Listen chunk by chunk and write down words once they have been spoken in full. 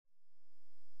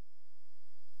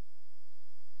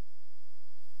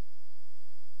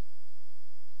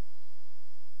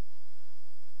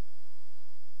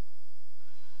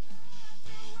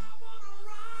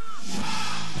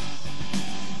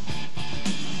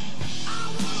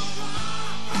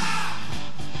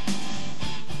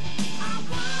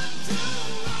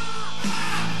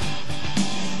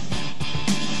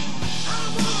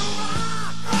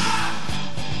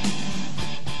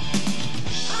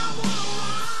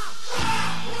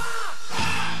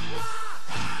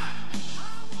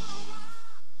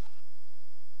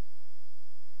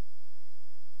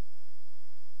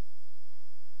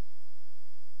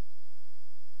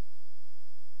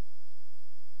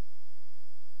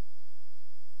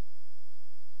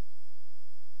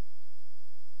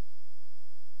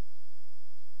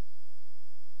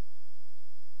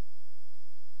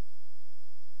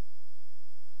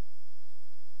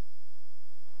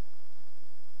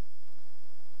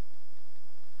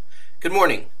Good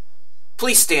morning.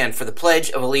 Please stand for the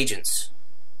Pledge of Allegiance.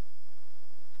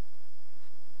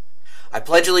 I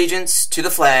pledge allegiance to the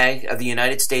flag of the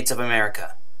United States of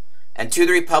America, and to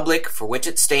the republic for which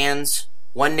it stands,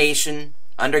 one nation,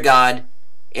 under God,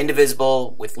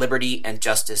 indivisible, with liberty and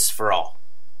justice for all.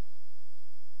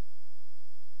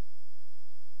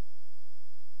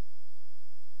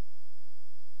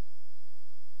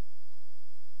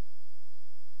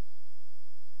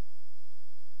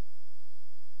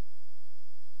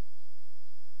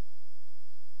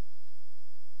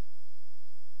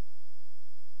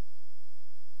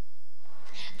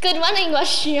 Good morning,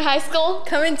 West Junior High School.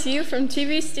 Coming to you from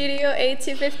TV Studio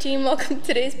A215, welcome to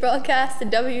today's broadcast to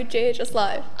Wjhs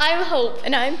Live. I'm Hope.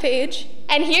 And I'm Paige.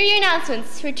 And here are your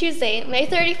announcements for Tuesday, May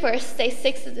 31st, day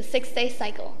 6 of the 6-day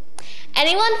cycle.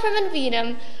 Anyone from an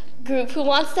Venom group who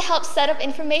wants to help set up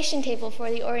information table for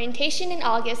the orientation in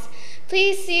August,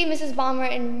 please see Mrs. Balmer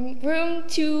in room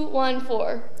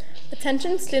 214.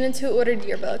 Attention students who ordered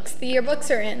yearbooks. The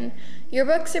yearbooks are in.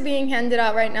 Yearbooks are being handed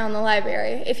out right now in the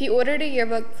library. If you ordered a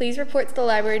yearbook, please report to the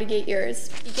library to get yours.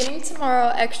 Beginning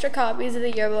tomorrow, extra copies of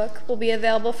the yearbook will be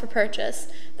available for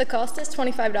purchase. The cost is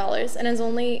 $25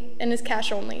 and is cash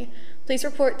only. Please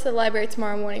report to the library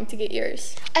tomorrow morning to get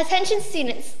yours. Attention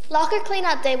students, Locker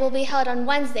Cleanout Day will be held on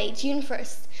Wednesday, June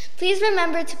 1st. Please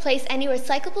remember to place any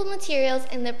recyclable materials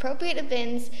in the appropriate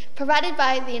bins provided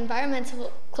by the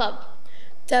Environmental Club.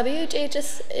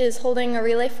 Wjhs is holding a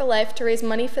Relay for Life to raise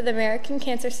money for the American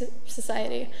Cancer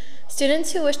Society.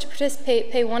 Students who wish to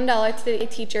participate pay $1 to the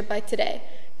teacher by today.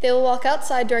 They will walk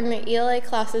outside during their ELA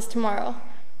classes tomorrow.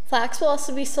 Plaques will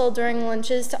also be sold during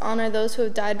lunches to honor those who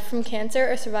have died from cancer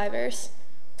or survivors.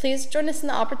 Please join us in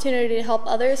the opportunity to help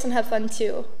others and have fun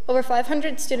too. Over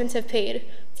 500 students have paid.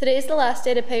 Today is the last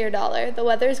day to pay your dollar. The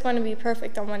weather is going to be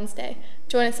perfect on Wednesday.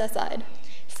 Join us outside.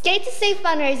 Skate to Save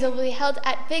fundraiser will be held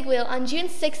at Big Wheel on June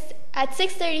 6th at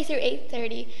 6:30 through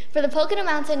 8:30 for the Pocono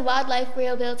Mountain Wildlife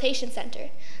Rehabilitation Center.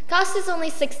 Cost is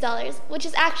only $6, which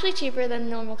is actually cheaper than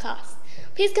normal cost.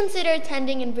 Please consider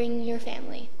attending and bringing your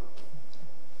family.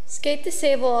 Skate to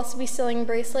Save will also be selling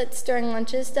bracelets during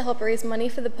lunches to help raise money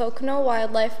for the Pocono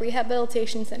Wildlife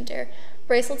Rehabilitation Center.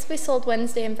 Bracelets will be sold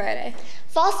Wednesday and Friday.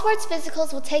 Fall sports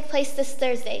physicals will take place this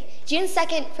Thursday, June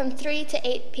 2nd from 3 to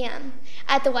 8 p.m.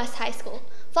 at the West High School.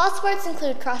 Fall sports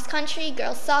include cross-country,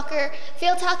 girls soccer,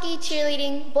 field hockey,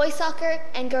 cheerleading, boys soccer,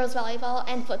 and girls volleyball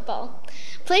and football.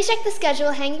 Please check the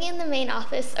schedule hanging in the main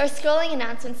office or scrolling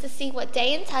announcements to see what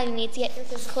day and time you need to get your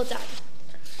physical done.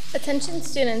 Attention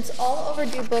students, all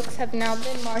overdue books have now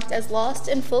been marked as lost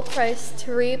in full price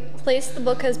to replace the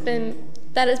book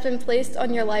that has been placed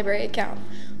on your library account.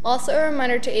 Also a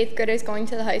reminder to 8th graders going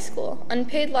to the high school.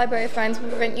 Unpaid library fines will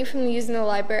prevent you from using the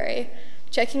library.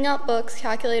 Checking out books,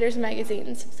 calculators, and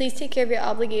magazines. Please take care of your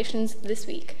obligations this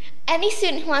week. Any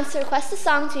student who wants to request a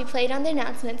song to be played on their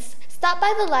announcements, stop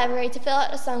by the library to fill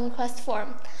out a song request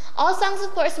form. All songs,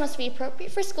 of course, must be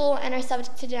appropriate for school and are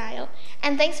subject to denial.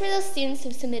 And thanks for those students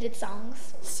who've submitted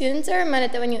songs. Students are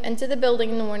reminded that when you enter the building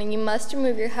in the morning, you must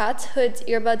remove your hats, hoods,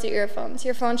 earbuds, or earphones.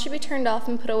 Your phone should be turned off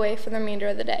and put away for the remainder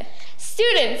of the day.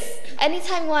 Students,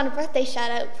 anytime you want a birthday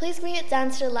shout-out, please bring it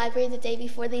down to the library the day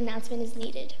before the announcement is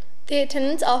needed. The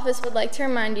attendance office would like to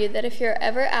remind you that if you're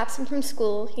ever absent from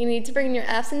school, you need to bring your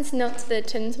absence note to the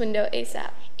attendance window ASAP.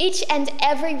 Each and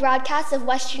every broadcast of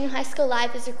West Junior High School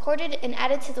Live is recorded and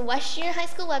added to the West Junior High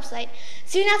School website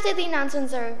soon after the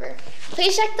announcements are over.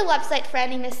 Please check the website for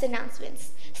any missed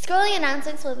announcements. Scrolling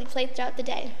announcements will be played throughout the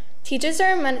day. Teachers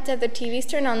are reminded to have their TVs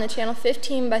turned on to channel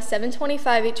 15 by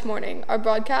 7:25 each morning. Our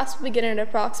broadcast will begin at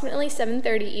approximately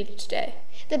 7:30 each day.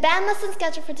 The band lesson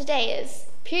schedule for today is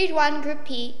Period 1, Group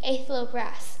P, 8th Low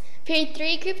Brass. Period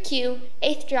 3, Group Q,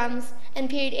 8th Drums. And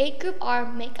Period 8, Group R,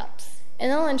 Makeups. In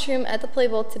the lunchroom at the Play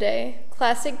Bowl today,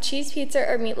 classic cheese pizza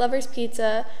or meat lovers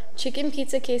pizza, chicken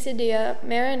pizza quesadilla,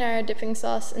 marinara dipping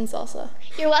sauce, and salsa.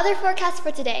 Your weather forecast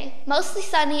for today, mostly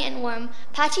sunny and warm,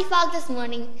 patchy fog this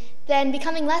morning, then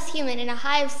becoming less humid and a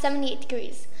high of 78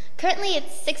 degrees. Currently,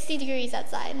 it's 60 degrees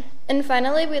outside. And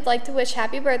finally, we'd like to wish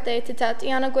happy birthday to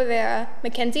Tatiana Guevara,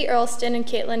 Mackenzie Earlston, and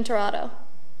Caitlin Torado.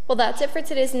 Well, that's it for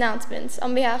today's announcements.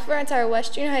 On behalf of our entire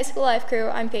West Junior High School Live crew,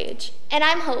 I'm Paige. And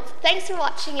I'm Hope. Thanks for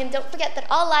watching, and don't forget that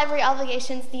all library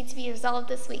obligations need to be resolved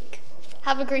this week.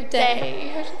 Have a great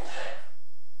day.